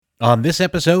On this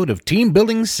episode of Team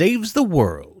Building Saves the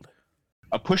World.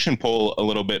 A push and pull a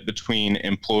little bit between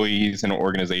employees and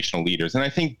organizational leaders. And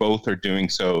I think both are doing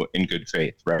so in good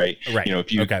faith, right? Right.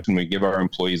 When we give our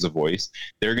employees a voice,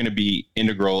 they're going to be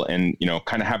integral and,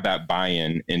 kind of have that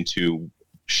buy-in into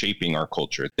shaping our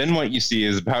culture. Then what you see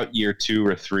is about year 2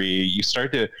 or 3, you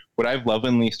start to, what I've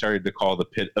lovingly started to call the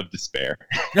pit of despair,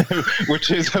 which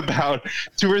is about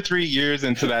 2 or 3 years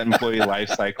into that employee life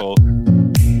cycle.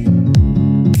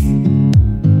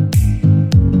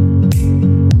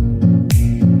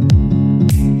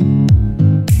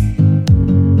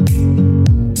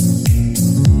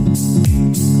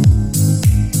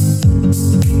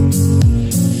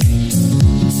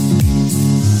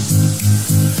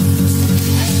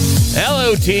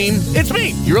 Team, it's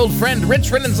me, your old friend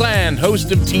Rich Rinnensland,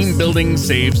 host of Team Building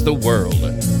Saves the World,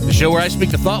 the show where I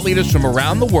speak to thought leaders from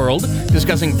around the world,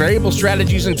 discussing variable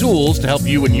strategies and tools to help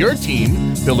you and your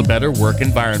team build a better work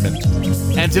environment.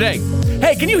 And today,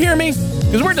 hey, can you hear me?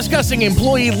 Because we're discussing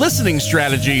employee listening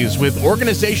strategies with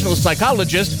organizational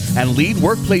psychologist and lead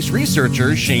workplace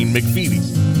researcher Shane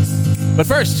McFeely. But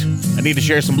first, I need to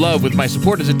share some love with my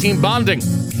supporters at Team Bonding.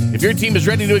 If your team is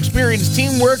ready to experience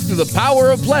teamwork through the power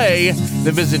of play,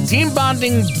 then visit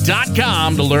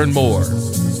teambonding.com to learn more.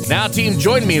 Now, team,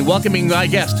 join me in welcoming my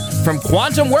guest from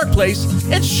Quantum Workplace.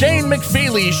 It's Shane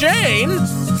McFeely. Shane!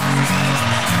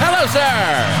 Hello, sir!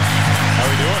 How are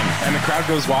we doing? And the crowd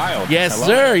goes wild. Yes,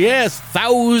 sir, yes.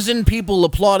 1,000 people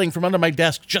applauding from under my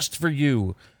desk just for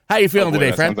you. How you feeling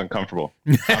today, friend? Sounds uncomfortable.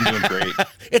 I'm doing great.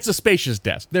 It's a spacious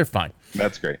desk. They're fine.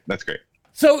 That's great.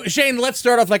 So, Shane, let's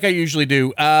start off like I usually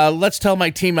do. Let's tell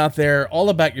my team out there all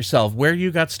about yourself, where you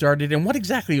got started, and what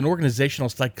exactly an organizational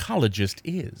psychologist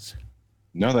is.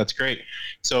 No, that's great.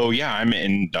 So yeah, I'm an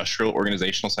industrial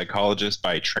organizational psychologist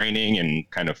by training and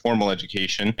kind of formal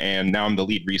education. And now I'm the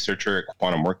lead researcher at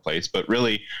Quantum Workplace. But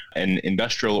really, an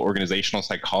industrial organizational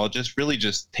psychologist really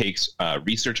just takes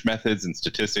research methods and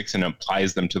statistics and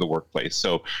applies them to the workplace.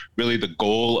 So really the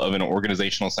goal of an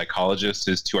organizational psychologist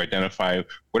is to identify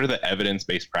what are the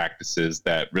evidence-based practices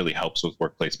that really helps with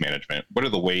workplace management? What are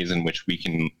the ways in which we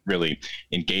can really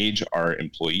engage our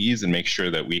employees and make sure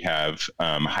that we have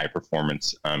high performance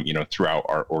throughout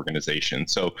our organization.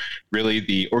 So really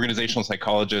the organizational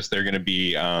psychologists, they're going to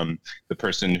be the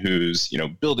person who's,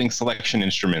 building selection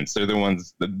instruments. They're the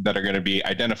ones that are going to be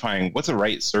identifying what's the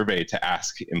right survey to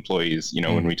ask employees,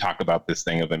 when we talk about this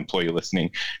thing of employee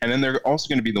listening. And then they're also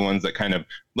going to be the ones that kind of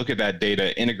look at that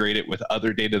data, integrate it with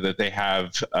other data that they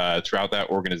have throughout that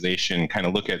organization, kind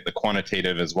of look at the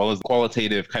quantitative as well as the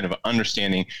qualitative kind of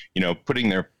understanding, putting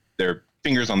their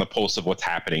fingers on the pulse of what's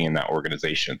happening in that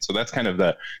organization. So that's kind of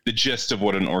the gist of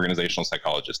what an organizational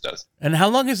psychologist does. And how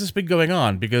long has this been going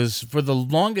on? Because for the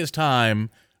longest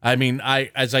time,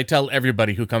 as I tell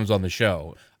everybody who comes on the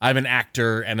show, I'm an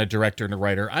actor and a director and a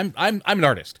writer. I'm an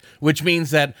artist, which means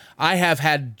that I have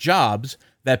had jobs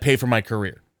that pay for my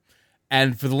career.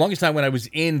 And for the longest time when I was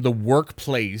in the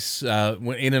workplace,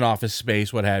 in an office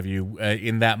space, what have you,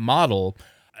 in that model,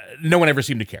 no one ever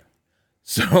seemed to care.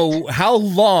 So how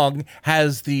long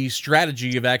has the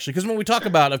strategy of actually, because when we talk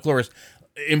about, of course,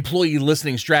 employee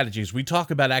listening strategies, we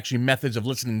talk about actually methods of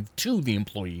listening to the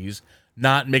employees,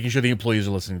 not making sure the employees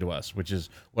are listening to us, which is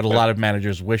what a lot of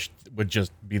managers wish would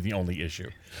just be the only issue.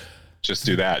 Just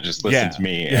do that. Just listen to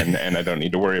me, and I don't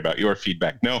need to worry about your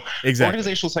feedback. No, exactly.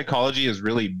 Organizational psychology has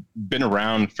really been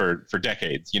around for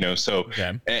decades, So,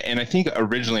 okay. And I think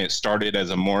originally it started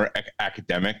as a more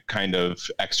academic kind of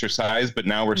exercise, but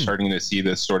now we're starting to see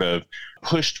this sort of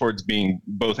push towards being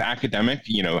both academic,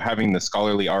 having the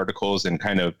scholarly articles and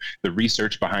kind of the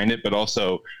research behind it, but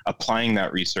also applying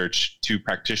that research to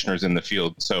practitioners in the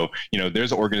field. So,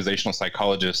 there's organizational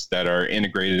psychologists that are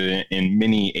integrated in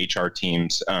many HR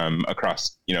teams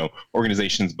across,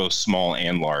 organizations both small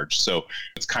and large. So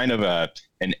it's kind of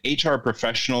an HR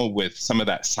professional with some of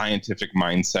that scientific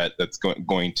mindset that's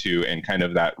going to, and kind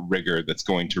of that rigor that's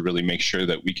going to really make sure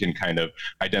that we can kind of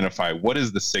identify what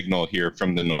is the signal here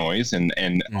from the noise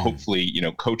and hopefully,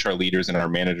 coach our leaders and our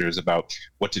managers about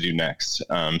what to do next.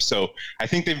 So I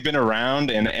think they've been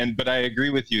around but I agree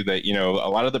with you that, a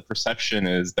lot of the perception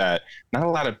is that not a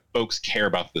lot of folks care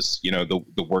about this,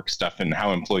 the work stuff and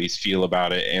how employees feel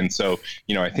about it. And so,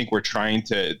 I think we're trying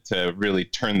to really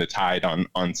turn the tide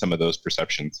on some of those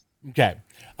perceptions. Okay.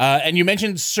 And you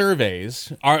mentioned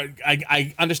surveys.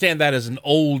 I understand that as an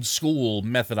old school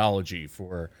methodology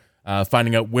for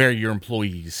finding out where your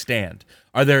employees stand.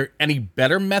 Are there any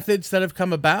better methods that have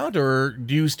come about, or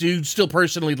do you still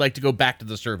personally like to go back to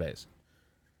the surveys?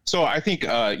 So I think,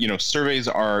 surveys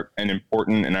are an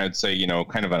important, and I'd say,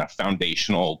 kind of a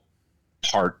foundational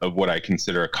part of what I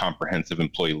consider a comprehensive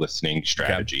employee listening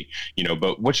strategy. Okay.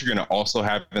 But what you're going to also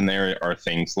have in there are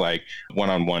things like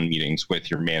one-on-one meetings with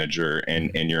your manager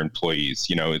and your employees.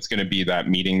 It's going to be that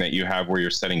meeting that you have where you're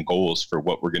setting goals for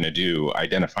what we're going to do,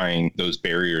 identifying those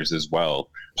barriers as well.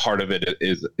 Part of it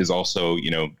is also,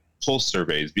 pulse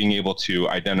surveys, being able to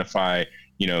identify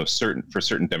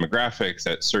certain demographics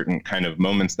at certain kind of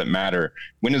moments that matter.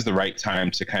 When is the right time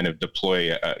to kind of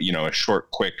deploy a short,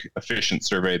 quick, efficient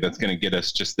survey that's going to get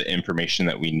us just the information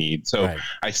that we need? So Right.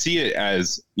 I see it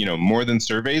as, more than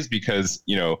surveys, because,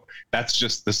 that's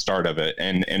just the start of it.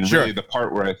 And Sure. Really the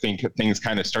part where I think things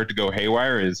kind of start to go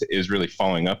haywire is really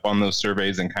following up on those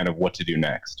surveys and kind of what to do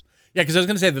next. Yeah, because I was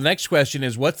going to say the next question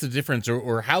is what's the difference,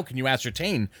 or how can you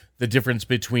ascertain the difference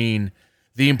between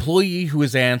the employee who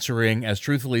is answering as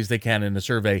truthfully as they can in a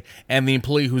survey and the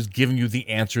employee who's giving you the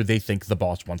answer they think the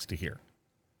boss wants to hear?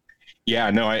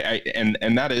 Yeah, no,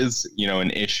 and that is,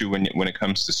 an issue when it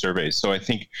comes to surveys. So I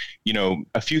think,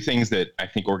 a few things that I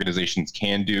think organizations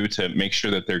can do to make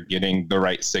sure that they're getting the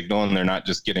right signal and they're not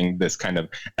just getting this kind of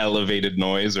elevated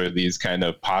noise or these kind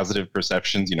of positive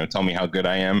perceptions, tell me how good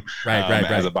I am Right.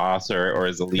 as a boss or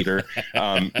as a leader.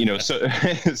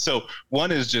 So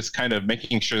one is just kind of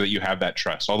making sure that you have that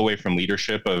trust all the way from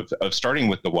leadership of starting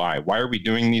with the why. Why are we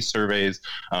doing these surveys?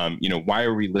 Why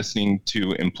are we listening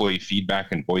to employee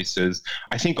feedback and voices?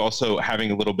 I think also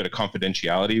having a little bit of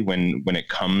confidentiality when it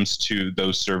comes to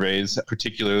those surveys,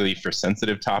 particularly for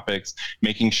sensitive topics,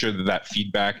 making sure that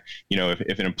feedback,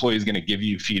 if an employee is going to give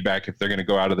you feedback, if they're going to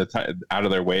go out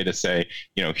of their way to say,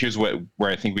 here's where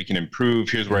I think we can improve,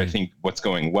 here's where I think what's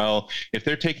going well. If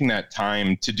they're taking that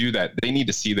time to do that, they need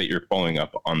to see that you're following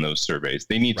up on those surveys.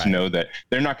 They need to know that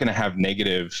they're not going to have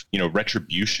negative,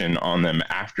 retribution on them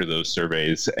after those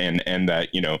surveys, and that,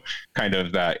 kind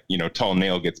of that, tall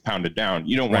nail gets pounded down.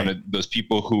 You don't want those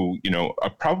people who,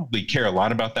 probably care a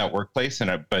lot about that workplace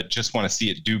but just want to see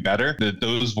it do better.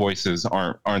 Those voices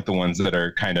aren't the ones that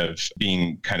are kind of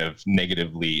being kind of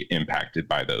negatively impacted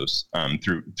by those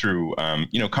through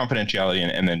confidentiality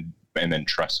and then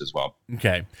trust as well.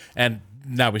 Okay. And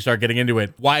now we start getting into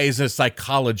it. Why is a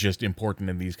psychologist important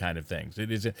in these kind of things?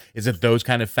 Is it those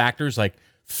kind of factors, like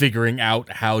figuring out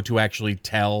how to actually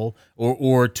tell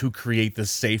or to create the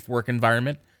safe work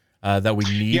environment that we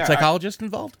need psychologists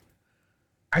involved?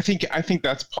 I think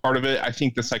that's part of it. I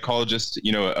think the psychologist,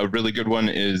 a really good one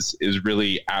is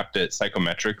really apt at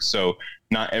psychometrics. So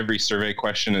not every survey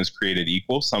question is created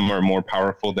equal. Some are more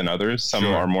powerful than others. Some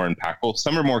are more impactful.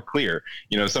 Some are more clear.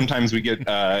 Sometimes we get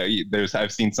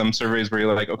I've seen some surveys where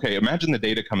you're like, okay, imagine the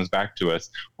data comes back to us.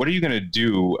 What are you going to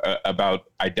do about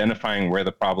identifying where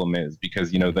the problem is?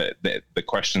 Because the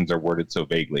questions are worded so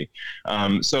vaguely.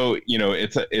 So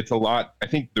it's a lot. I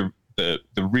think the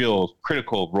real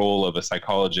critical role of a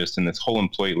psychologist in this whole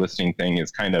employee listening thing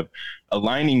is kind of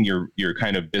aligning your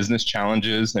kind of business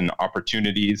challenges and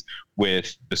opportunities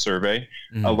with the survey,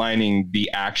 aligning the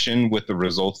action with the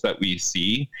results that we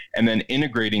see, and then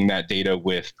integrating that data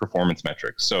with performance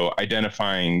metrics. So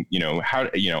identifying, how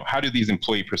do these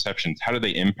employee perceptions, how do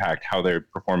they impact how they're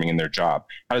performing in their job?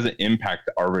 How does it impact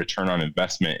our return on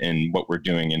investment in what we're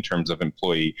doing in terms of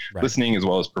employee listening as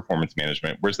well as performance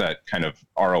management? Where's that kind of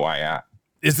ROI at?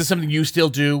 Is this something you still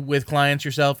do with clients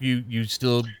yourself? You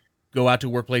still go out to a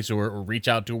workplace or reach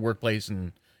out to a workplace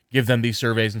and give them these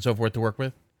surveys and so forth to work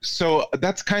with? So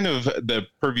that's kind of the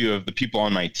purview of the people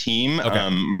on my team. Okay.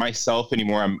 Myself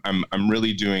anymore, I'm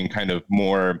really doing kind of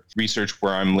more research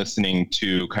where I'm listening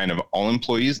to kind of all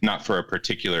employees, not for a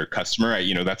particular customer.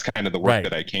 That's kind of the work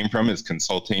that I came from, is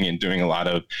consulting and doing a lot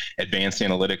of advanced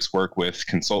analytics work with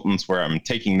consultants where I'm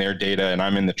taking their data and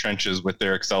I'm in the trenches with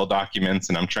their Excel documents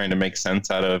and I'm trying to make sense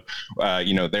out of,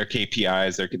 their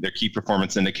KPIs, their key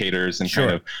performance indicators, and kind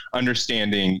of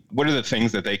understanding what are the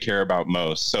things that they care about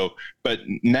most. So, but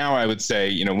now I would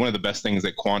say, one of the best things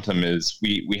at Quantum is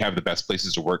we have the best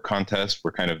places to work contest.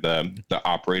 We're kind of the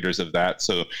operators of that.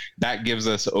 So that gives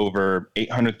us over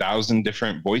 800,000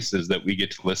 different voices that we get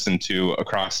to listen to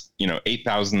across,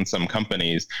 8,000 some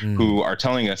companies who are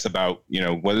telling us about,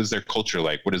 what is their culture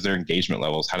like? What is their engagement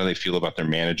levels? How do they feel about their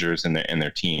managers and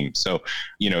their team? So,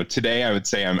 today I would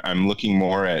say I'm looking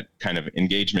more at kind of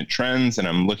engagement trends, and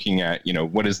I'm looking at,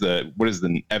 what is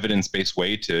the evidence-based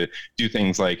way to do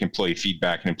things like employee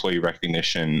feedback and employee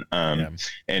recognition,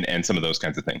 and some of those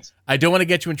kinds of things. I don't want to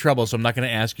get you in trouble, so I'm not going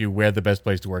to ask you where the best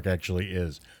place to work actually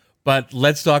is. But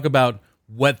let's talk about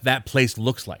what that place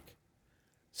looks like.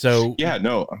 So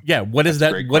what is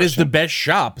that? What is the best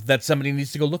shop that somebody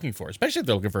needs to go looking for, especially if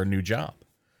they're looking for a new job?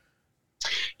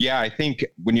 Yeah, I think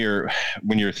when you're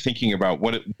thinking about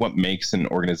what makes an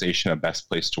organization a best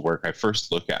place to work, I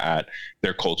first look at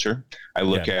their culture. I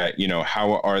look Okay. at,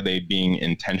 how are they being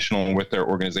intentional with their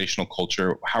organizational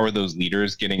culture? How are those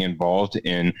leaders getting involved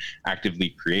in actively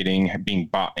creating, being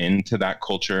bought into that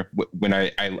culture? When I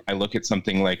look at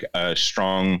something like a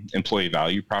strong employee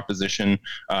value proposition,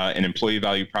 an employee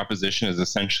value proposition is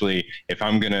essentially, if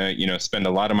I'm going to, spend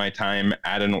a lot of my time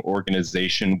at an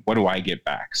organization, what do I get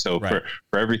back? So Right.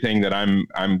 for everything that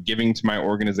I'm giving to my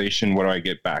organization, what do I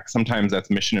get back? Sometimes that's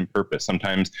mission and purpose.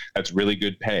 Sometimes that's really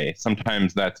good pay.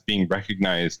 Sometimes that's being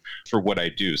recognized for what I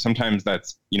do. Sometimes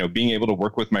that's, being able to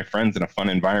work with my friends in a fun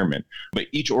environment. But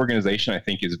each organization, I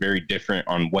think, is very different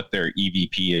on what their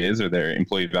EVP is, or their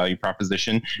employee value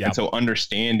proposition. Yep. And so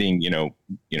understanding,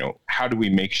 how do we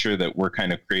make sure that we're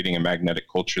kind of creating a magnetic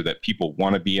culture that people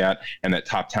want to be at and that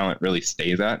top talent really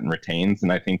stays at and retains.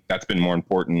 And I think that's been more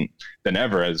important than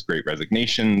ever as Great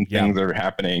Resignation things are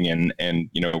happening. And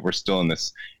we're still in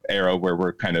this era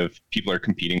where people are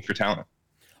competing for talent.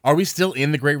 Are we still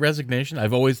in the Great Resignation?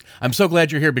 I'm so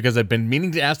glad you're here because I've been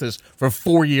meaning to ask this for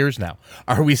 4 years now.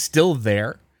 Are we still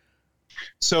there?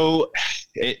 So,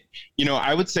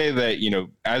 I would say that,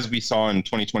 as we saw in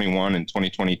 2021 and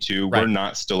 2022, we're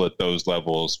not still at those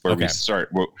levels where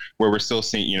where we're still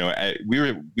seeing,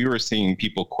 we were seeing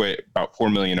people quit about 4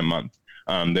 million a month.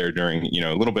 There during,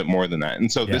 a little bit more than that.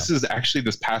 And so this is actually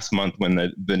this past month when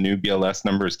the new BLS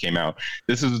numbers came out.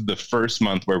 This is the first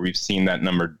month where we've seen that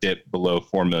number dip below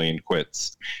 4 million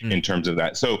quits in terms of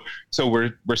that. So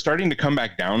we're starting to come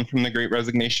back down from the Great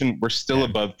Resignation. We're still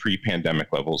above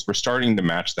pre-pandemic levels. We're starting to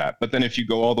match that. But then if you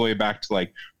go all the way back to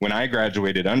like when I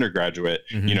graduated undergraduate,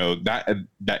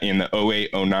 that in the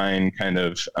 08, 09 kind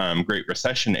of Great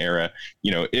Recession era,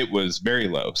 it was very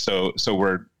low. So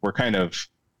we're kind of,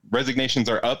 resignations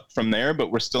are up from there,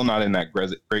 but we're still not in that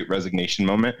great resignation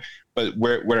moment. But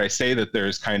where I say that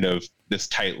there's kind of this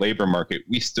tight labor market,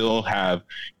 we still have,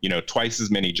 twice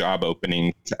as many job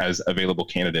openings as available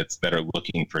candidates that are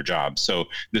looking for jobs. So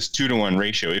this 2-to-1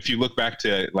 ratio, if you look back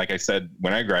to, like I said,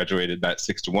 when I graduated, that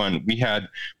 6-to-1,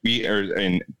 we are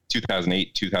in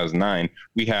 2008, 2009,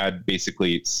 we had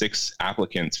basically 6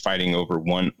 applicants fighting over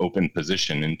one open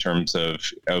position in terms of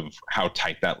how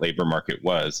tight that labor market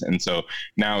was. And so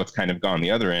now it's kind of gone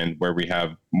the other end where we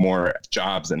have more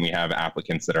jobs than we have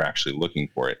applicants that are actually looking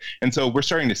for it. And so we're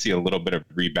starting to see a little bit of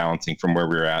rebalancing from where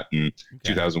we were at in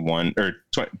 2001 or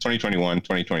 2021,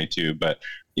 2022, but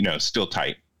still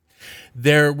tight.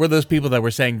 There were those people that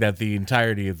were saying that the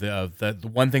entirety of the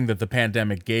one thing that the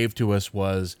pandemic gave to us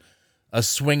was a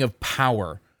swing of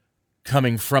power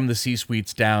coming from the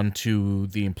C-suites down to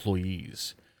the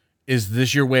employees. Is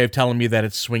this your way of telling me that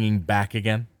it's swinging back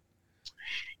again?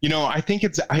 I think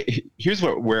here's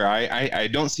where I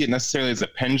don't see it necessarily as a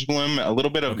pendulum, a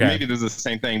little bit of maybe this is the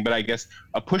same thing, but I guess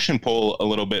a push and pull a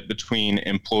little bit between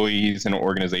employees and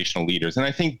organizational leaders. And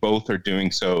I think both are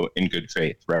doing so in good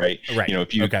faith, right? Right.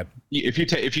 If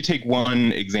you take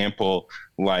one example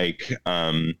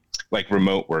like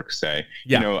remote work, say,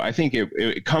 I think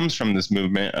it comes from this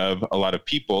movement of a lot of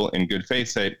people in good faith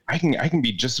say, I can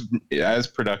be just as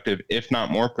productive, if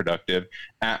not more productive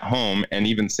at home and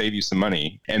even save you some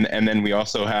money. And then you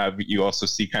also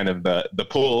see kind of the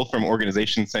pull from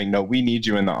organizations saying, no, we need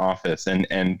you in the office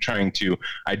and trying to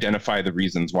identify the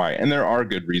reasons why. And there are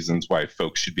good reasons why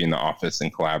folks should be in the office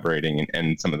and collaborating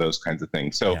and some of those kinds of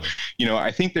things. So,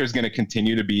 I think there's going to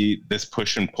continue to be this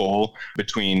push and pull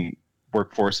between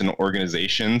workforce and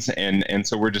organizations, and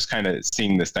so we're just kind of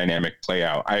seeing this dynamic play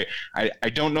out. I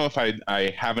don't know if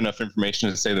I have enough information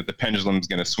to say that the pendulum is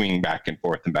going to swing back and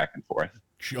forth and back and forth.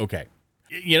 Okay.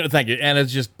 Thank you. And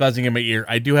it's just buzzing in my ear.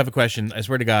 I do have a question. I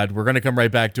swear to God, we're going to come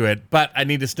right back to it, but I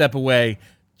need to step away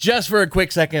just for a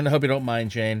quick second. I hope you don't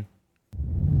mind, Shane.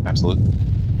 Absolutely.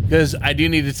 Because I do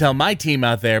need to tell my team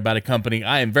out there about a company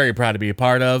I am very proud to be a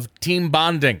part of, Team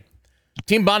Bonding.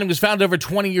 Team Bonding was founded over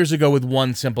 20 years ago with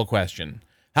one simple question.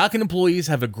 How can employees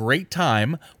have a great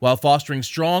time while fostering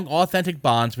strong, authentic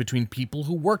bonds between people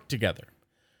who work together?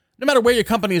 No matter where your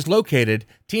company is located,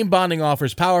 Team Bonding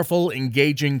offers powerful,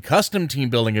 engaging, custom team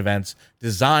building events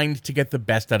designed to get the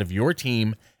best out of your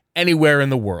team anywhere in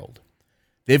the world.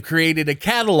 They've created a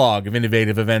catalog of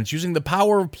innovative events using the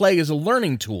power of play as a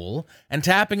learning tool and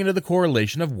tapping into the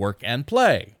correlation of work and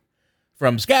play.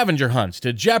 From scavenger hunts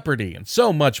to Jeopardy and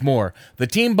so much more, the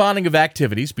team bonding of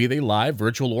activities, be they live,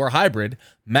 virtual, or hybrid,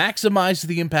 maximize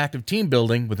the impact of team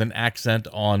building with an accent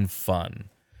on fun.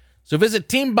 So visit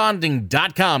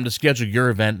teambonding.com to schedule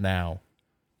your event now.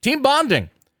 Team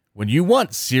Bonding, when you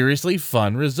want seriously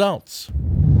fun results.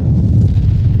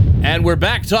 And we're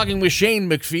back talking with Shane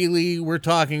McFeely. We're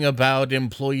talking about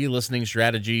employee listening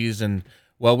strategies. And,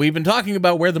 well, we've been talking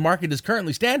about where the market is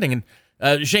currently standing.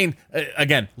 And, Shane,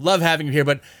 again, love having you here.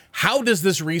 But how does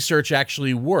this research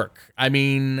actually work? I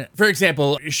mean, for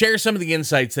example, share some of the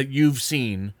insights that you've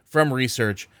seen from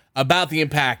research about the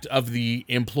impact of the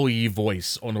employee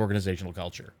voice on organizational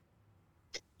culture.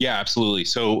 Yeah, absolutely.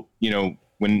 So,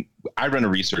 when I run a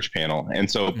research panel, and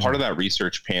so part of that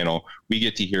research panel, we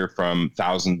get to hear from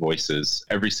 1,000 voices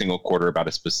every single quarter about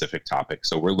a specific topic.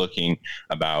 So we're looking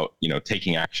about,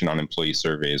 taking action on employee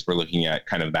surveys. We're looking at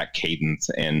kind of that cadence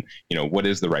and, what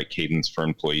is the right cadence for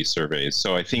employee surveys.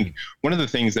 So I think one of the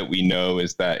things that we know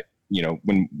is that,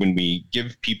 when we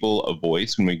give people a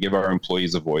voice, when we give our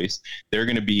employees a voice, they're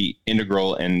going to be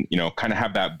integral and, kind of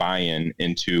have that buy-in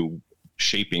into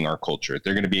shaping our culture.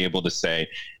 They're going to be able to say,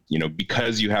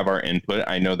 because you have our input,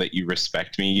 I know that you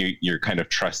respect me. You're kind of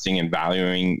trusting and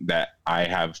valuing that I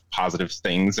have positive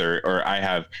things or I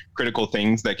have critical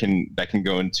things that can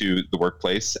go into the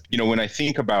workplace. When I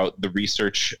think about the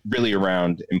research really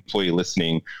around employee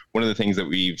listening, one of the things that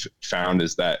we've found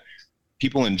is that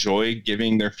people enjoy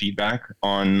giving their feedback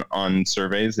on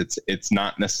surveys. It's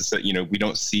not necessary, we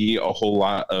don't see a whole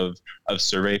lot of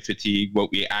survey fatigue.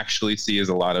 What we actually see is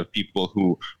a lot of people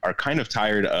who are kind of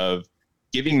tired of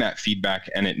giving that feedback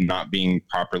and it not being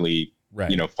properly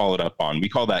followed up on. We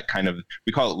call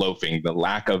it loafing, the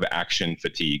lack of action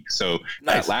fatigue. So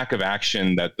That lack of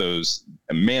action that those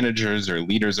managers or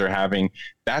leaders are having,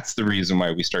 that's the reason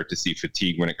why we start to see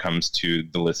fatigue when it comes to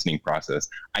the listening process.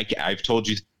 I've told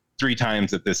you 3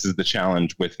 times that this is the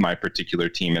challenge with my particular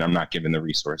team and I'm not given the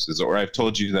resources, or I've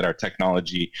told you that our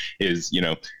technology is,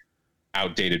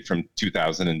 outdated from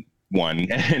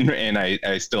 2001 and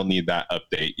I still need that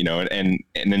update, and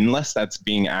unless that's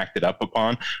being acted up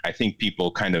upon, I think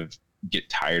people kind of get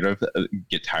tired of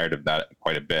that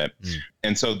quite a bit.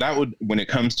 And so that would, when it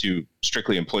comes to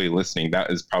strictly employee listening, that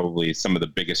is probably some of the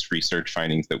biggest research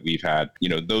findings that we've had.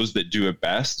 Those that do it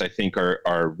best, I think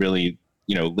are really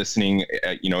listening,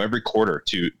 every quarter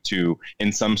to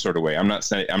in some sort of way. I'm not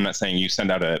saying you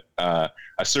send out a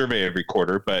survey every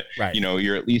quarter, but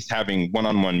you're at least having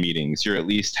one-on-one meetings. You're at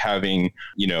least having,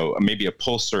 maybe a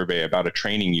pulse survey about a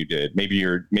training you did. Maybe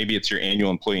it's your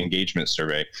annual employee engagement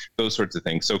survey, those sorts of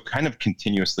things. So kind of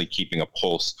continuously keeping a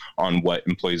pulse on what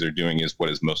employees are doing is what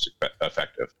is most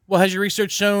effective. Well, has your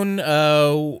research shown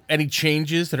any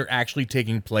changes that are actually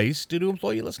taking place due to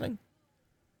employee listening?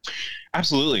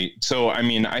 Absolutely. So,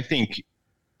 I think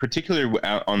particularly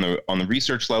on the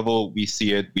research level, we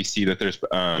see it. We see that there's,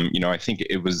 I think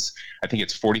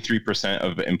it's 43%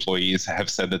 of employees have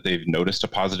said that they've noticed a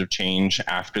positive change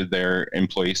after their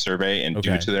employee survey and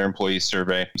due to their employee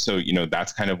survey. So,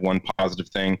 that's kind of one positive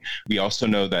thing. We also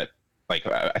know that, I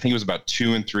think it was about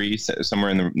 2 and 3, somewhere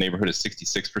in the neighborhood of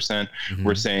 66%.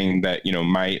 We're saying that,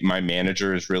 my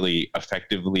manager is really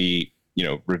effectively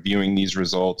reviewing these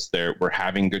results. We're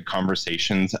having good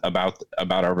conversations about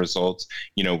our results.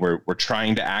 We're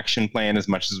trying to action plan as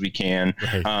much as we can.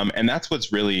 And that's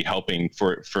what's really helping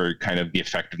for kind of the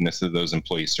effectiveness of those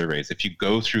employee surveys. If you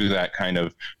go through that kind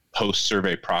of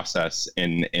post-survey process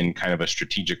in kind of a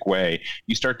strategic way,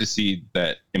 you start to see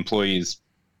that employees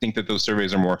think that those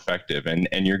surveys are more effective, and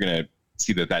you're going to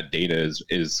see that data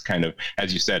is kind of,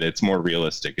 as you said, it's more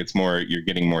realistic. It's more, you're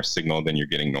getting more signal than you're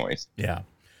getting noise. Yeah.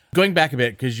 Going back a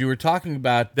bit, because you were talking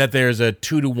about that there's a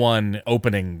 2-to-1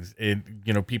 openings in,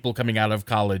 people coming out of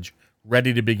college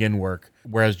ready to begin work,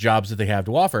 whereas jobs that they have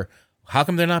to offer, how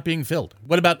come they're not being filled?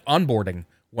 What about onboarding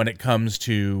when it comes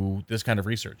to this kind of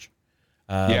research?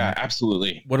 Yeah,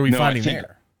 absolutely. What are we finding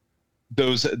there?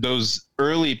 Those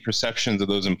early perceptions of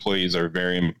those employees are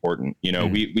very important.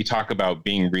 We talk about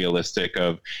being realistic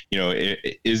of,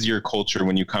 is your culture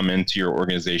when you come into your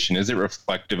organization, is it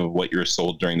reflective of what you're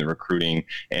sold during the recruiting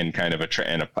and kind of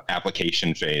an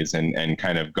application phase and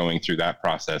kind of going through that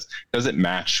process? Does it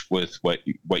match with what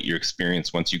you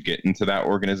experience once you get into that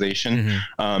organization?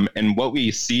 And what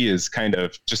we see is kind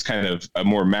of a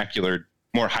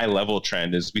more high level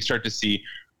trend is we start to see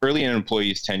early in an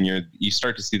employee's tenure, you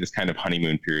start to see this kind of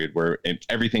honeymoon period where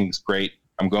everything's great.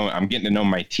 I'm getting to know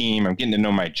my team. I'm getting to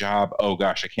know my job. Oh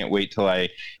gosh, I can't wait till I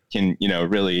can,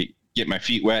 really get my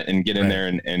feet wet and get in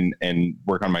there and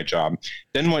work on my job.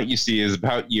 Then what you see is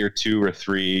about year 2 or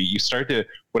 3, you start to,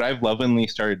 what I've lovingly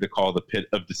started to call the pit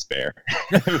of despair,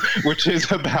 which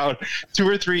is about 2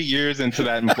 or 3 years into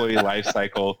that employee life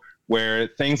cycle where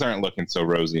things aren't looking so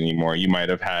rosy anymore. You might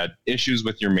have had issues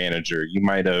with your manager. You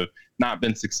might have not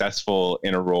been successful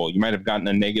in a role. You might have gotten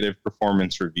a negative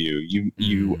performance review.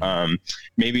 You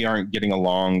maybe aren't getting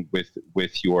along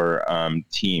with your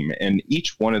team, and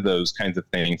each one of those kinds of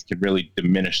things can really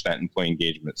diminish that employee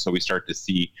engagement. So we start to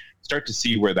see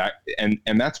where that, and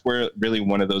that's where really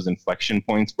one of those inflection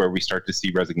points where we start to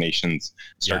see resignations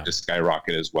start to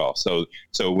skyrocket as well. So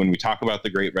when we talk about the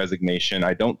Great Resignation,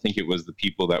 I don't think it was the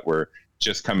people that were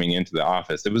just coming into the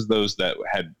office. It was those that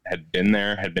had been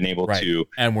there, had been able to,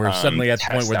 and were suddenly at the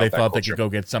point where they thought they could go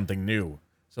get something new,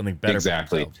 something better.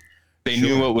 Exactly. They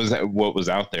knew what was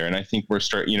out there. And I think with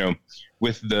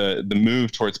the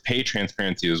move towards pay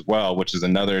transparency as well, which is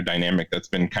another dynamic that's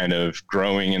been kind of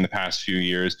growing in the past few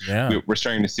years. Yeah. We're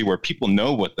starting to see where people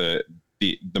know what the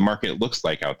market looks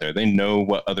like out there. They know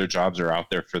what other jobs are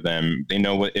out there for them. They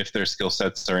know if their skill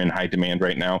sets are in high demand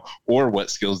right now, or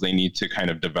what skills they need to kind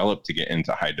of develop to get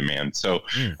into high demand. So,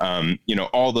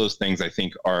 all those things I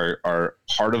think are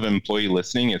part of employee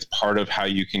listening. It's part of how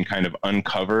you can kind of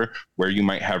uncover where you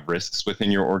might have risks within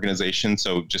your organization.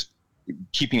 So just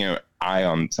keeping an eye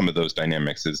on some of those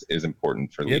dynamics is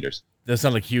important for leaders. Those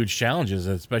sound like huge challenges,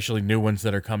 especially new ones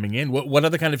that are coming in. What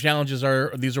other kind of challenges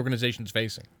are these organizations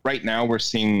facing? Right now, we're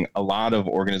seeing a lot of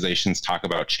organizations talk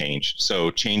about change. So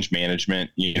change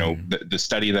management, the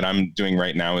study that I'm doing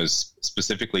right now is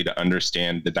specifically to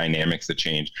understand the dynamics of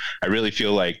change. I really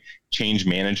feel like change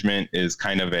management is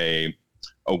kind of a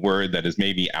word that is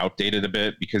maybe outdated a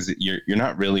bit, because you're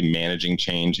not really managing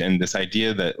change. And this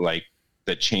idea that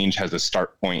that change has a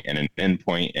start point and an end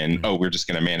point, and we're just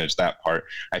going to manage that part,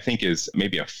 I think is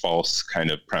maybe a false kind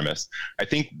of premise. I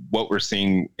think what we're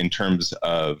seeing in terms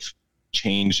of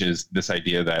change is this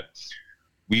idea that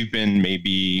we've been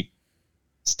maybe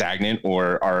stagnant,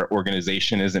 or our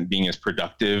organization isn't being as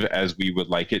productive as we would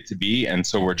like it to be. And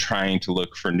so we're trying to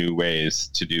look for new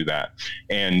ways to do that.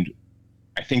 And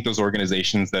I think those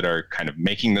organizations that are kind of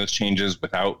making those changes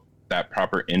without that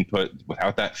proper input,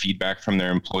 without that feedback from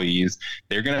their employees,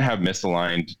 they're going to have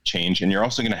misaligned change. And you're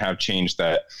also going to have change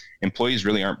that employees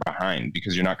really aren't behind,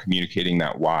 because you're not communicating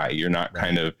that why. You're not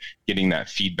kind of getting that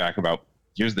feedback about,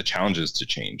 here's the challenges to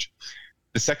change.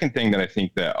 The second thing that I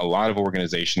think that a lot of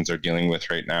organizations are dealing with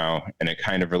right now, and it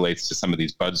kind of relates to some of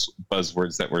these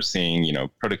buzzwords that we're seeing,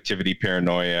 productivity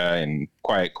paranoia and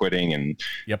quiet quitting and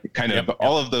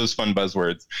all of those fun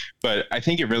buzzwords. But I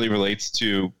think it really relates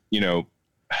to,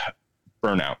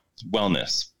 burnout,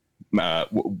 wellness,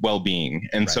 well-being.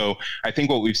 And so I think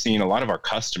what we've seen, a lot of our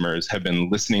customers have been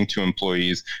listening to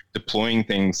employees, deploying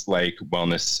things like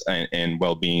wellness and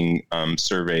well-being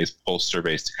surveys, pulse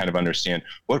surveys, to kind of understand,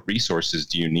 what resources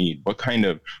do you need?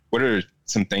 What are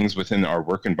some things within our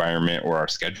work environment or our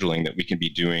scheduling that we can be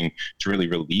doing to really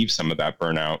relieve some of that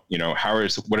burnout?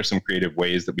 What are some creative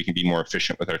ways that we can be more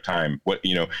efficient with our time?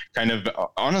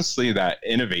 Honestly, that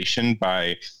innovation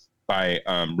by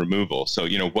removal. So,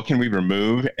 what can we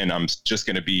remove? And I'm just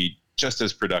going to be just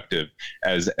as productive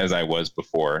as I was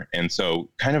before. And so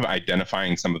kind of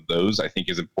identifying some of those, I think,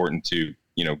 is important to,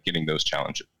 getting those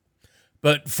challenges.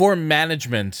 But for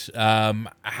management,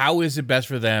 how is it best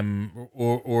for them,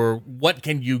 or what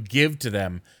can you give to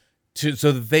them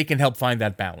so that they can help find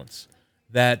that balance,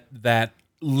 that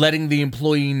letting the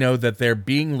employee know that they're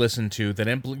being listened to,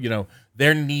 that,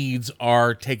 their needs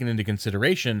are taken into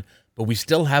consideration, but we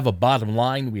still have a bottom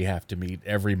line we have to meet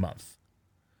every month?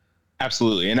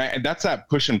 Absolutely. And that's that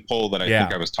push and pull that I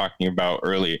think I was talking about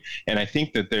earlier. And I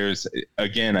think that there's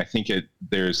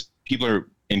people are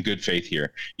in good faith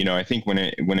here. I think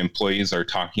when employees are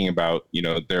talking about,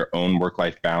 their own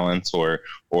work-life balance or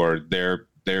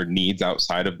their needs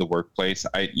outside of the workplace,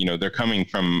 they're coming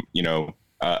from,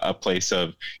 a place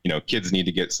of, kids need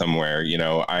to get somewhere,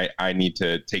 I need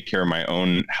to take care of my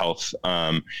own health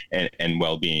and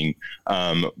well-being.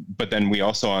 But then we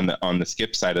also, on the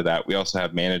skip side of that, we also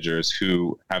have managers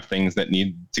who have things that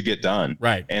need to get done.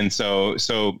 Right. And so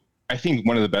I think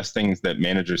one of the best things that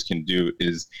managers can do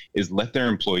is let their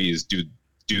employees do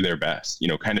their best,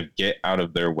 kind of get out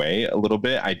of their way a little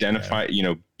bit, identify,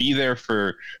 be there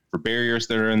for barriers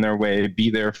that are in their way,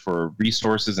 be there for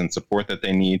resources and support that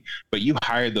they need. But you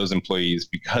hired those employees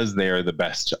because they are the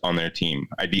best on their team.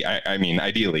 I mean,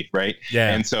 ideally, right?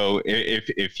 Yeah. And so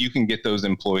if you can get those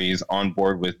employees on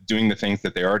board with doing the things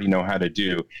that they already know how to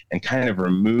do, and kind of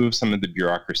remove some of the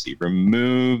bureaucracy,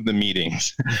 remove the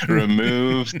meetings,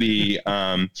 remove the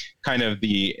kind of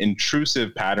the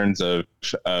intrusive patterns of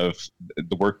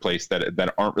the workplace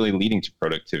that aren't really leading to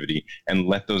productivity, and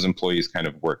let those employees kind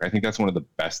of work. I think that's one of the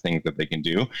best things that they can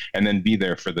do. And then be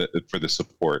there for the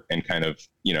support, and kind of,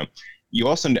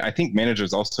 I think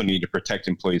managers also need to protect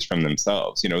employees from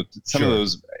themselves. Some of Sure.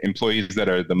 those employees that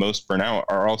are the most burnout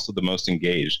are also the most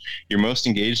engaged. Your most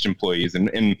engaged employees,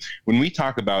 and when we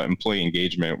talk about employee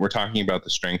engagement, we're talking about the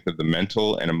strength of the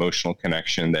mental and emotional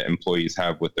connection that employees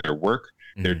have with their work,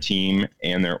 their team,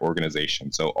 and their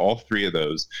organization. So all three of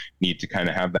those need to kind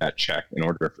of have that check in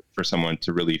order for someone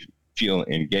to really feel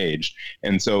engaged.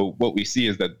 And so what we see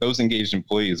is that those engaged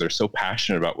employees are so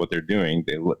passionate about what they're doing.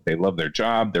 They love their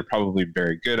job. They're probably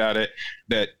very good at it,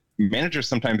 that managers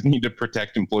sometimes need to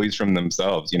protect employees from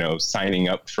themselves, signing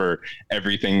up for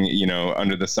everything,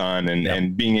 under the sun,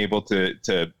 and being able to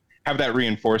have that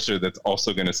reinforcer that's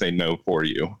also going to say no for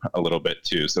you a little bit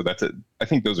too. So I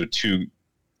think those are two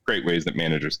great ways that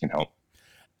managers can help.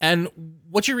 And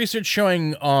what's your research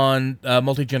showing on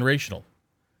multi-generational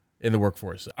in the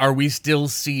workforce? Are we still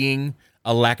seeing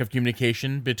a lack of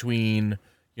communication between,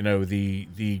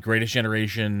 the greatest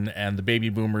generation and the baby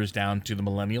boomers down to the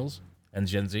millennials and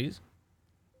Gen Zs?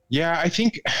 Yeah, I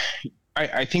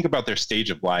think about their stage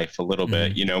of life a little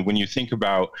bit. When you think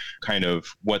about kind of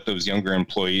what those younger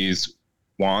employees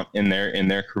want in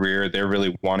their career, they're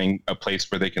really wanting a place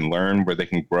where they can learn, where they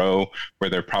can grow, where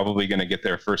they're probably going to get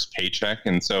their first paycheck.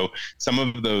 And so some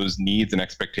of those needs and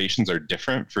expectations are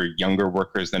different for younger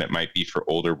workers than it might be for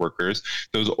older workers.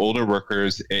 Those older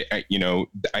workers,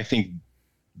 I think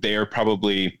they're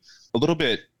probably a little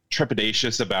bit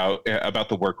trepidatious about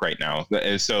the work right now.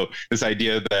 So this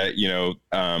idea that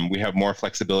we have more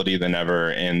flexibility than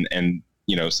ever, and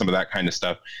some of that kind of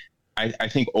stuff. I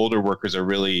think older workers are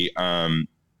really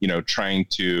trying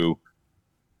to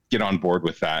get on board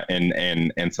with that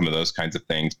and some of those kinds of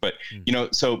things. But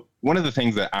so one of the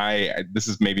things that this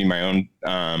is maybe my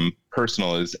own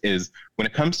personal is when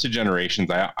it comes to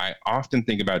generations, I often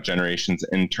think about generations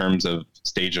in terms of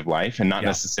stage of life, and not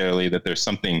necessarily that there's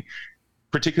something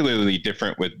particularly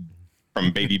different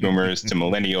from baby boomers to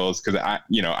millennials, because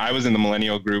I was in the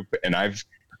millennial group, and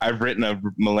I've written a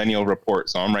millennial report,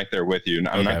 so I'm right there with you.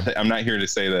 I'm not here to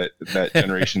say that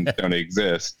generations don't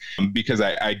exist, because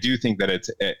I do think that it's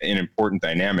an important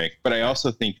dynamic. But I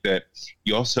also think that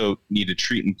you also need to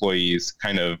treat employees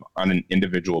kind of on an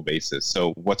individual basis.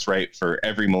 So what's right for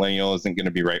every millennial isn't going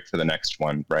to be right for the next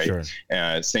one, right?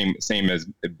 Sure. Same as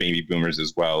baby boomers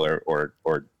as well,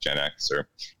 or Gen X, or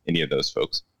any of those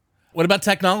folks. What about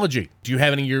technology? Do you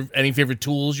have any favorite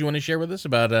tools you want to share with us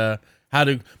about how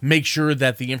to make sure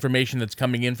that the information that's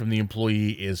coming in from the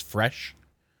employee is fresh?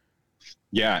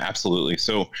 Yeah, absolutely.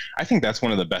 So I think that's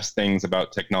one of the best things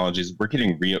about technology is we're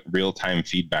getting real-time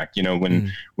feedback.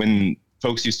 When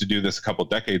folks used to do this a couple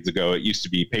decades ago, it used to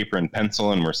be paper and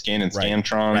pencil, and we're scanning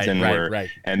Scantrons,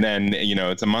 and then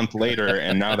it's a month later,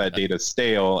 and now that data's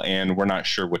stale, and we're not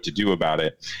sure what to do about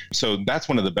it. So that's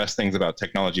one of the best things about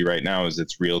technology right now is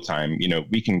it's real time.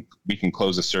 We can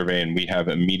close a survey and we have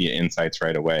immediate insights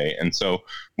right away. And so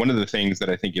one of the things that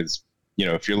I think is,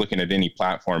 if you're looking at any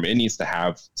platform, it needs to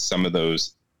have some of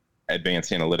those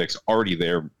advanced analytics already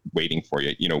there waiting for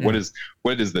you. What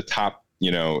is the top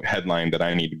headline that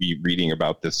I need to be reading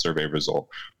about this survey result?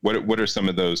 What are some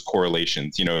of those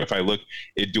correlations? If I look,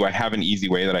 do I have an easy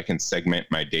way that I can segment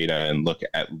my data and look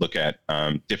at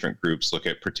different groups, look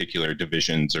at particular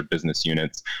divisions or business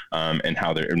units, and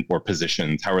how they're or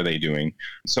positions, how are they doing?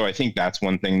 So I think that's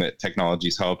one thing that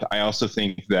technology's helped. I also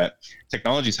think that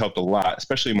technology's helped a lot,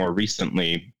 especially more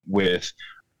recently, with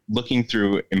looking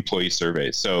through employee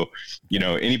surveys. So,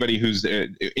 anybody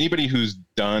who's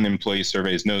done employee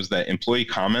surveys knows that employee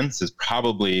comments is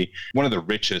probably one of the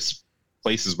richest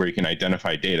places where you can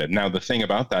identify data. Now, the thing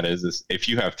about that is if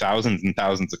you have thousands and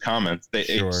thousands of comments,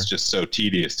 it's just so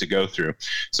tedious to go through.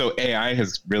 So AI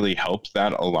has really helped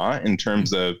that a lot in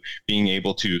terms of being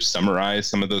able to summarize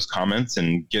some of those comments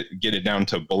and get it down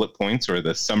to bullet points, or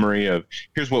the summary of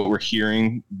here's what we're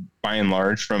hearing by and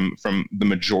large from the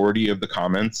majority of the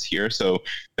comments here. So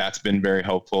that's been very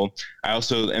helpful.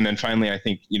 And then finally, I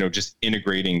think, just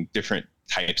integrating different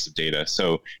types of data.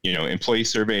 So, employee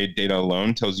survey data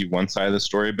alone tells you one side of the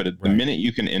story, but the minute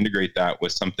you can integrate that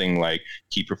with something like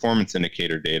key performance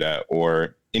indicator data,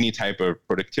 or any type of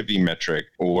productivity metric,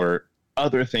 or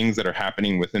other things that are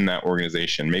happening within that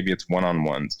organization, maybe it's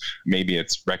one-on-ones, maybe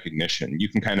it's recognition, you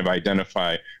can kind of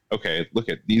identify, okay, look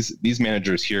at these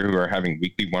managers here who are having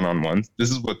weekly one-on-ones.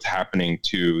 This is what's happening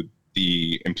to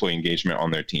the employee engagement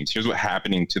on their teams. Here's what's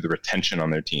happening to the retention on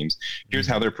their teams. Here's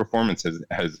how their performance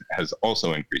has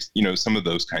also increased. Some of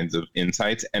those kinds of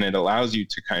insights, and it allows you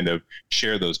to kind of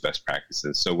share those best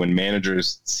practices. So when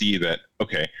managers see that,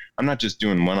 okay, I'm not just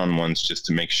doing one-on-ones just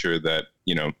to make sure that,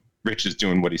 Rich is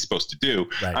doing what he's supposed to do.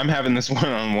 Right. I'm having this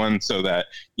one-on-one so that,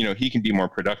 he can be more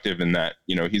productive, and that,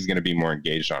 he's going to be more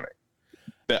engaged on it.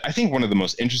 I think one of the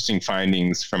most interesting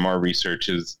findings from our research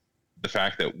is the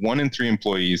fact that 1 in 3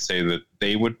 employees say that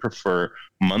they would prefer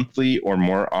monthly or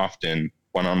more often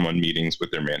one-on-one meetings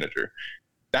with their manager.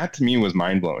 That to me was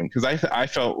mind-blowing, because I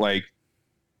felt like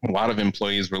a lot of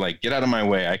employees were like, get out of my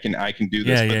way, I can do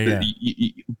this.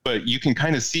 But you can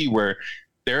kind of see where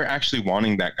they're actually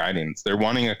wanting that guidance. They're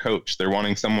wanting a coach. They're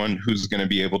wanting someone who's going to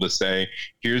be able to say,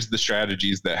 here's the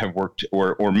strategies that have worked,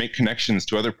 or make connections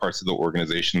to other parts of the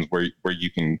organizations where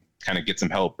you can kind of get some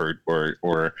help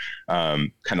or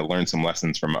kind of learn some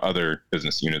lessons from other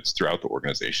business units throughout the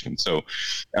organization. So,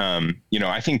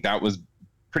 I think that was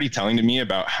pretty telling to me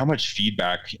about how much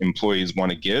feedback employees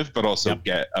want to give, but also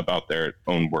get about their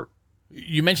own work.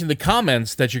 You mentioned the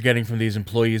comments that you're getting from these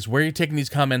employees. Where are you taking these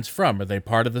comments from? Are they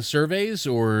part of the surveys,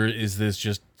 or is this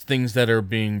just things that are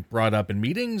being brought up in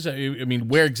meetings? I mean,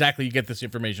 where exactly you get this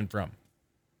information from?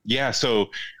 Yeah, so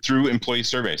through employee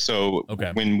survey. So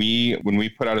when we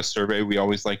put out a survey, we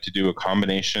always like to do a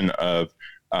combination of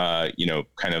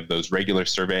kind of those regular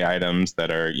survey items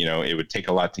that are, it would take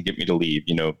a lot to get me to leave.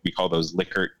 We call those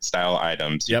Likert style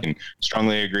items. You can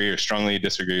strongly agree or strongly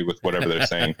disagree with whatever they're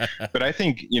saying. But I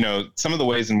think, some of the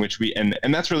ways in which and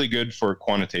that's really good for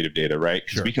quantitative data, right?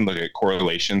 Because we can look at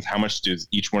correlations. How much does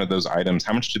each one of those items,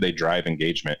 how much do they drive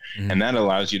engagement? Mm-hmm. And that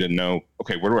allows you to know,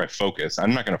 okay, where do I focus?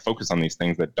 I'm not going to focus on these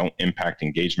things that don't impact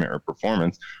engagement or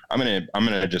performance. I'm going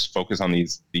to just focus on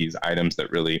these items that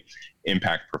really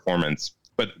impact performance.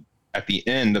 But at the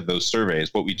end of those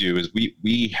surveys, what we do is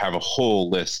we have a whole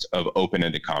list of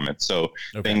open-ended comments. So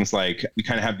things like, we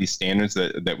kind of have these standards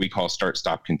that we call start,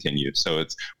 stop, continue. So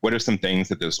it's, what are some things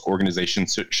that this organization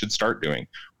should start doing?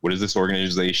 What is this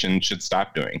organization should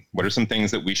stop doing? What are some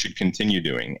things that we should continue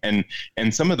doing? And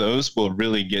some of those will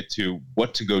really get to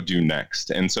what to go do next.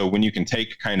 And so when you can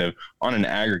take kind of on an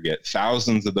aggregate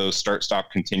thousands of those start, stop,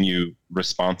 continue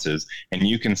responses, and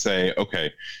you can say,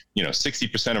 okay,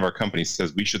 60% of our company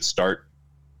says we should start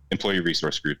employee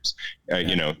resource groups,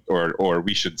 or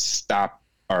we should stop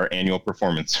our annual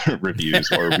performance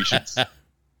reviews, or we should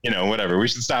whatever. We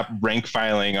should stop rank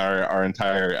filing our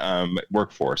entire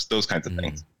workforce, those kinds of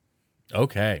things.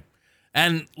 Okay.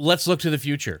 And let's look to the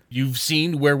future. You've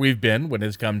seen where we've been when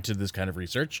it's come to this kind of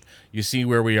research. You see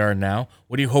where we are now.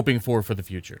 What are you hoping for the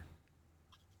future?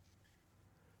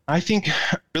 I think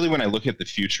really when I look at the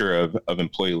future of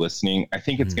employee listening, I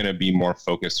think it's going to be more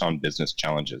focused on business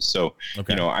challenges. So,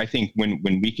 I think when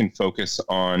we can focus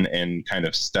on and kind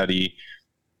of study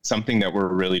something that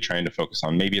we're really trying to focus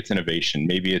on, maybe it's innovation,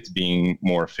 maybe it's being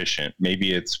more efficient,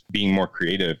 maybe it's being more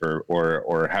creative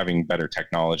or having better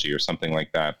technology or something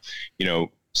like that,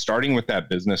 starting with that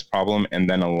business problem and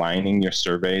then aligning your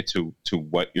survey to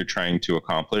what you're trying to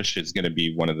accomplish is going to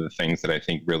be one of the things that I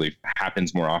think really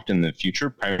happens more often in the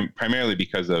future, primarily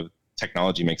because of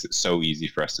technology makes it so easy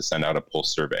for us to send out a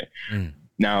pulse survey.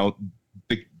 Now,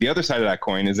 the other side of that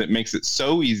coin is it makes it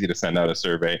so easy to send out a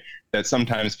survey that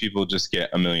sometimes people just get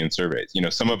a million surveys.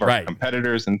 Some of our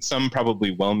competitors and some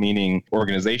probably well-meaning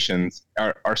organizations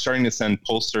are starting to send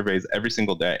pulse surveys every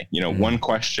single day. One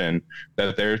question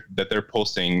that they're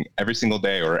pulsing every single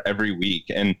day or every week,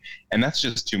 and that's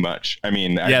just too much. I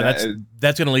mean, that's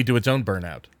going to lead to its own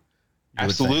burnout.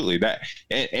 Absolutely. That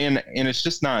and it's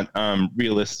just not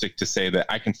realistic to say that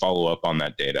I can follow up on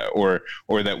that data or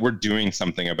that we're doing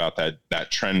something about that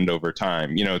trend over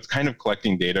time. It's kind of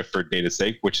collecting data for data's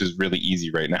sake, which is really easy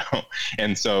right now.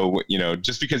 And so,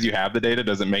 just because you have the data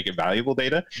doesn't make it valuable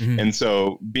data. Mm-hmm. And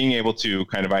so being able to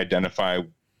kind of identify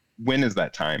when is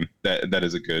that time that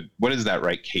is what is that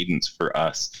right cadence for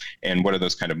us? And what are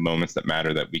those kind of moments that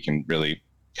matter that we can really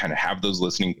kind of have those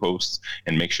listening posts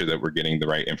and make sure that we're getting the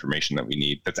right information that we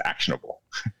need that's actionable.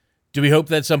 Do we hope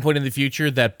that at some point in the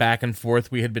future, that back and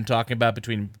forth we had been talking about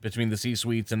between the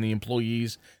C-suites and the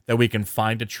employees, that we can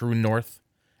find a true north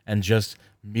and just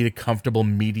meet a comfortable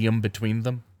medium between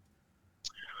them?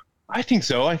 I think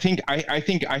so. I think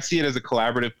I see it as a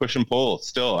collaborative push and pull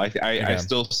still. I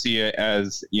still see it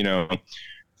as,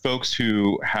 folks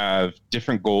who have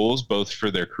different goals, both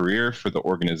for their career, for the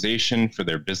organization, for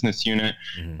their business unit,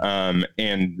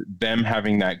 and them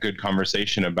having that good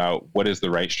conversation about what is the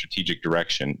right strategic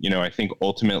direction. I think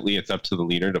ultimately it's up to the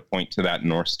leader to point to that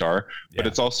North Star, but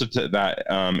it's also to that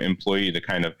employee to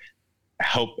kind of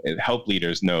help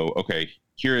leaders know, okay,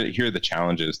 here are the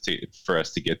challenges for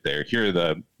us to get there. Here are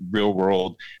the real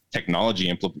world technology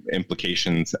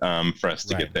implications for us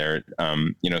to get there.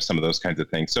 Some of those kinds of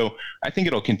things. So I think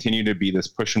it'll continue to be this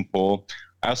push and pull.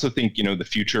 I also think, the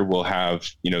future will have,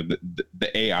 the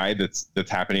AI that's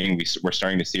happening. We're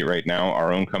starting to see it right now.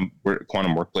 Our own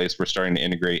Quantum Workplace, we're starting to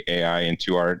integrate AI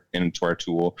into our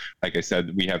tool. Like I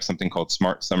said, we have something called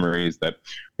Smart Summaries that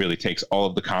really takes all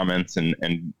of the comments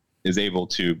and is able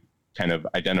to kind of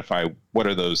identify what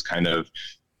are those kind of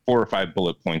 4 or 5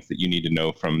 bullet points that you need to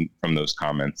know from those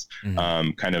comments,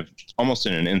 kind of almost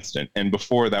in an instant. And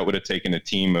before, that would have taken a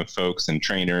team of folks and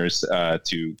trainers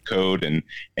to code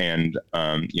and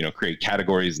create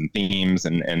categories and themes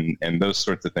and those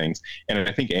sorts of things. And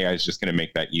I think AI is just going to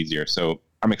make that easier. So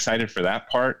I'm excited for that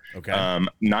part. Okay.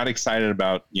 Not excited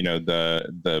about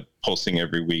the pulsing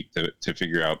every week to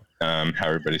figure out how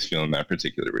everybody's feeling that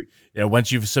particular week. Yeah.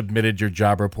 Once you've submitted your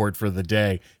job report for the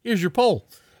day, here's your poll.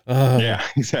 Yeah,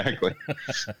 exactly.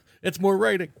 It's more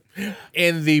writing.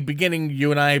 In the beginning,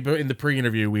 you and I, in the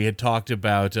pre-interview, we had talked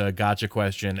about a gotcha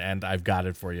question, and I've got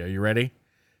it for you. You ready?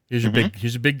 Here's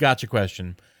a big gotcha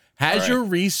question. Has your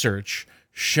research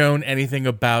shown anything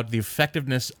about the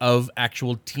effectiveness of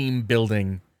actual team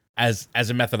building as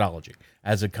a methodology,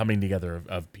 as a coming together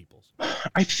of peoples?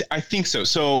 I think so.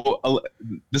 So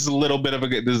this is a little bit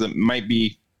of might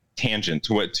be tangent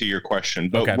to your question,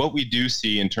 but what we do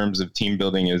see in terms of team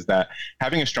building is that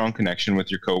having a strong connection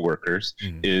with your coworkers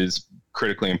is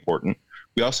critically important.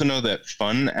 We also know that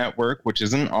fun at work, which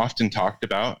isn't often talked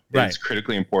about, is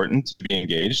critically important to be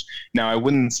engaged. Now, I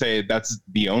wouldn't say that's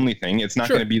the only thing. It's not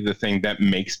going to be the thing that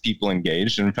makes people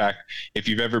engaged. In fact, if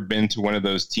you've ever been to one of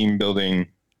those team building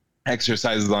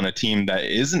exercises on a team that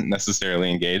isn't necessarily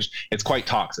engaged, it's quite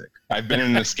toxic. I've been in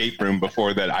an escape room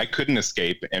before that I couldn't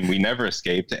escape, and we never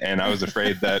escaped, and I was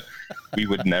afraid that we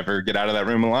would never get out of that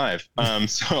room alive.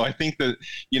 So I think that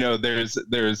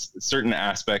there's certain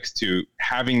aspects to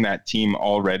having that team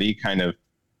already kind of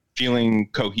feeling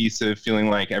cohesive,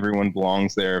 feeling like everyone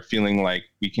belongs there, feeling like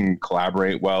we can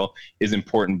collaborate well is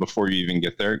important before you even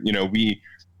get there.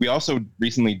 We also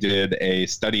recently did a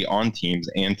study on teams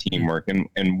and teamwork.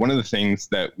 And one of the things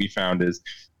that we found is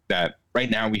that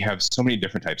right now we have so many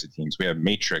different types of teams. We have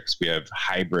matrix, we have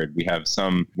hybrid, we have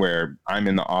some where I'm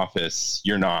in the office,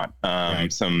 you're not,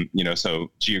 some,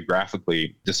 so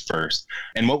geographically dispersed.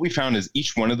 And what we found is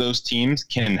each one of those teams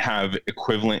can have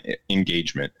equivalent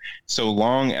engagement, so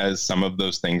long as some of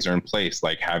those things are in place,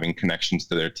 like having connections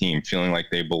to their team, feeling like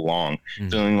they belong,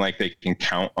 feeling like they can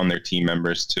count on their team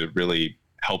members to really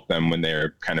help them when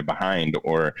they're kind of behind,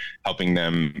 or helping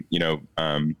them,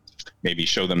 maybe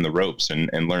show them the ropes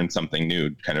and learn something new,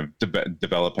 kind of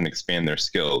develop and expand their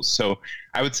skills. So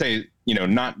I would say,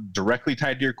 not directly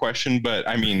tied to your question, but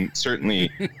I mean,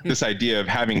 certainly this idea of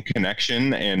having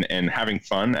connection and having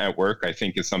fun at work, I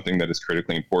think is something that is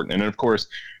critically important. And of course,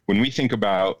 when we think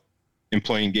about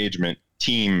employee engagement,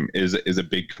 team is a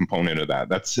big component of that.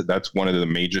 That's one of the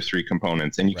major 3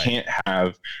 components. And you can't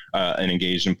have an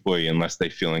engaged employee unless they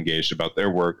feel engaged about their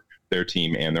work, their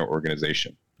team, and their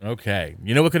organization. Okay.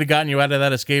 You know what could have gotten you out of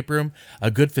that escape room?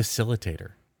 A good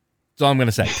facilitator. That's all I'm going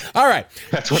to say. All right.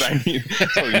 That's what I need.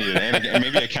 That's what we needed. And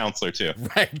maybe a counselor too.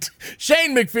 Right.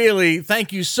 Shane McFeely,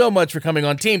 thank you so much for coming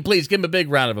on. Team, please give him a big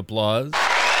round of applause.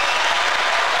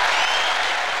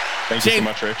 Thank you so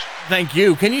much, Rich. Thank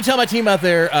you. Can you tell my team out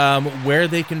there where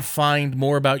they can find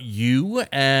more about you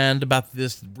and about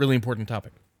this really important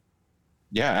topic?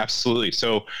 Yeah, absolutely.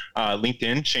 So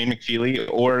LinkedIn, Shane McFeely,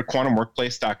 or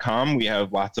quantumworkplace.com. We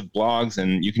have lots of blogs,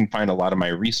 and you can find a lot of my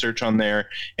research on there,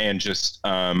 and just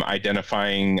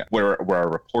identifying where our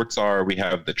reports are. We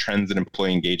have the trends in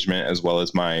employee engagement, as well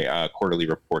as my quarterly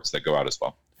reports that go out as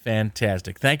well.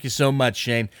 Fantastic. Thank you so much,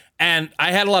 Shane. And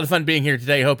I had a lot of fun being here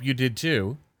today. Hope you did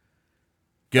too.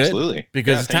 Good. Absolutely.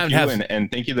 Because it's time to have...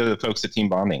 And thank you to the folks at Team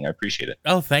Bonding. I appreciate it.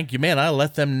 Oh, thank you, man. I'll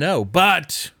let them know.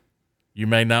 But you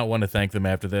may not want to thank them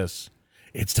after this.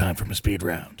 It's time for a speed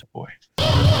round. Boy.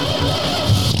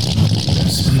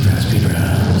 Speed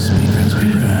round.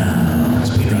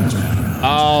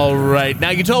 All right.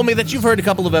 Now, you told me that you've heard a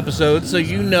couple of episodes, so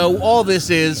you know all this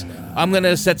is. I'm going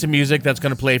to set some music that's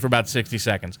going to play for about 60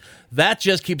 seconds. That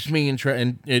just keeps me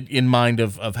in mind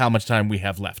of how much time we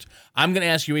have left. I'm going to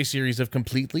ask you a series of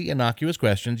completely innocuous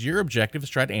questions. Your objective is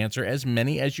try to answer as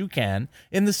many as you can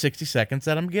in the 60 seconds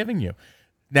that I'm giving you.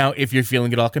 Now, if you're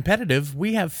feeling at all competitive,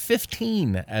 we have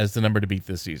 15 as the number to beat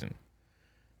this season.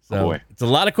 So it's a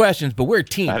lot of questions, but we're a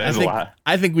team. That is a lot.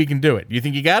 I think we can do it. You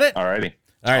think you got it? All righty.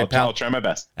 All right, pal. I'll try my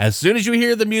best. As soon as you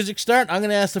hear the music start, I'm going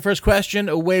to ask the first question.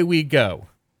 Away we go.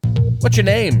 What's your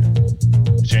name?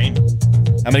 Shane.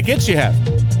 How many kids do you have?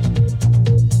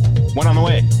 One on the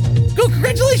way. Cool,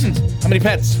 congratulations. How many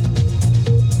pets?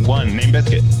 One, named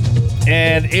Biscuit.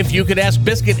 And if you could ask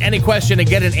Biscuit any question and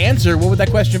get an answer, what would that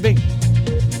question be?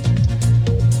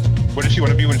 What does she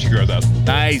want to be when she grows up?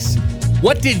 Nice.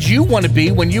 What did you want to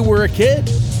be when you were a kid?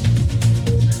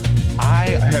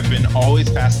 I have been always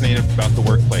fascinated about the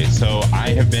workplace, so I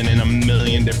have been in a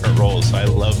million different roles, so I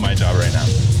love my job right now.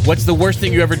 What's the worst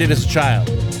thing you ever did as a child?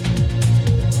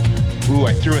 Ooh,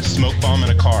 I threw a smoke bomb in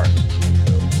a car.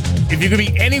 If you could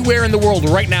be anywhere in the world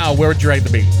right now, where would you like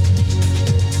to be?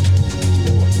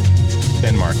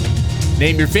 Denmark.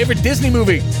 Name your favorite Disney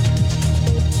movie.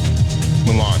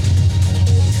 Mulan.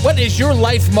 What is your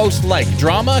life most like?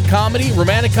 Drama, comedy,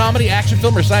 romantic comedy, action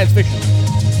film, or science fiction?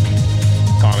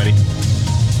 Comedy.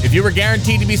 If you were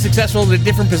guaranteed to be successful in a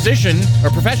different position or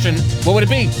profession, what would it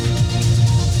be?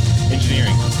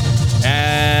 Engineering.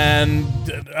 And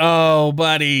oh,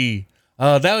 buddy,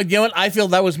 you know what? I feel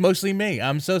that was mostly me.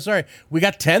 I'm so sorry. We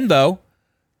got 10 though.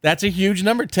 That's a huge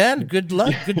number. 10. Good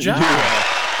luck. Good job. Yeah.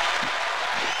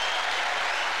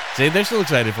 See, they're still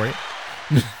excited for you.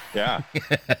 Yeah.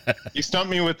 You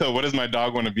stumped me with the, what does my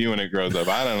dog want to be when it grows up?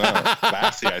 I don't know.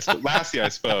 Lassie, I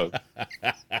suppose.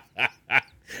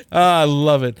 I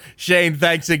love it. Shane,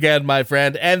 thanks again, my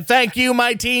friend. And thank you,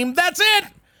 my team. That's it.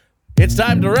 It's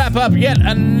time to wrap up yet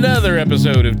another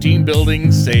episode of Team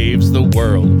Building Saves the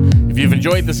World. If you've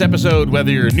enjoyed this episode,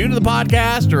 whether you're new to the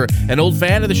podcast or an old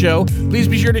fan of the show, please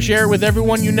be sure to share it with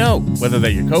everyone you know, whether they're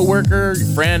your coworker,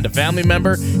 your friend, a family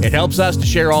member. It helps us to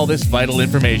share all this vital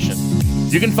information.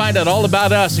 You can find out all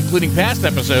about us, including past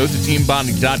episodes, at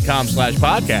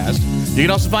teambonding.com/podcast. You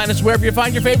can also find us wherever you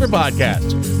find your favorite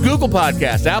podcasts. Google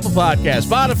Podcasts, Apple Podcasts,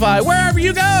 Spotify, wherever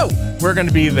you go, we're going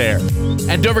to be there.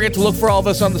 And don't forget to look for all of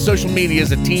us on the social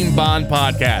medias at Team Bond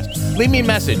Podcast. Leave me a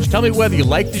message. Tell me whether you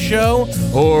like the show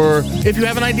or if you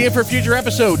have an idea for a future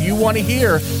episode you want to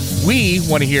hear. We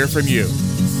want to hear from you.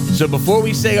 So before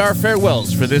we say our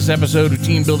farewells for this episode of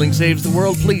Team Building Saves the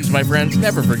World, please, my friends,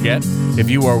 never forget, if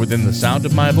you are within the sound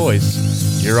of my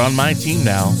voice, you're on my team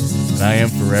now, and I am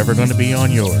forever going to be on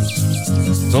yours.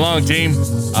 So long, team.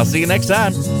 I'll see you next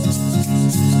time.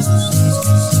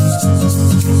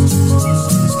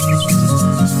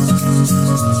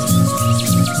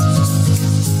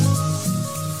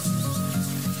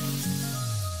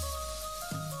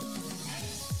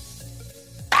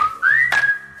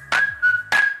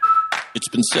 It's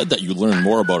been said that you learn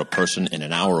more about a person in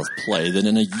an hour of play than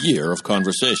in a year of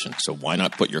conversation. So why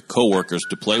not put your coworkers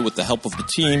to play with the help of the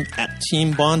team at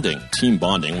Team Bonding? Team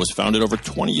Bonding was founded over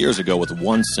 20 years ago with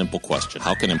one simple question.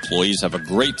 How can employees have a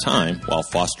great time while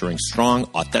fostering strong,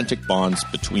 authentic bonds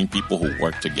between people who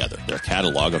work together? Their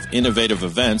catalog of innovative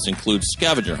events includes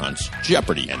scavenger hunts,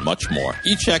 Jeopardy, and much more.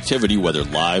 Each activity, whether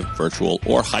live, virtual,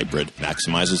 or hybrid,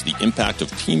 maximizes the impact of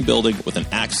team building with an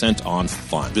accent on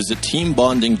fun. Visit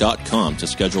teambonding.com to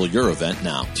schedule your event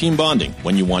now. Team Bonding,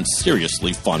 when you want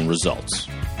seriously fun results.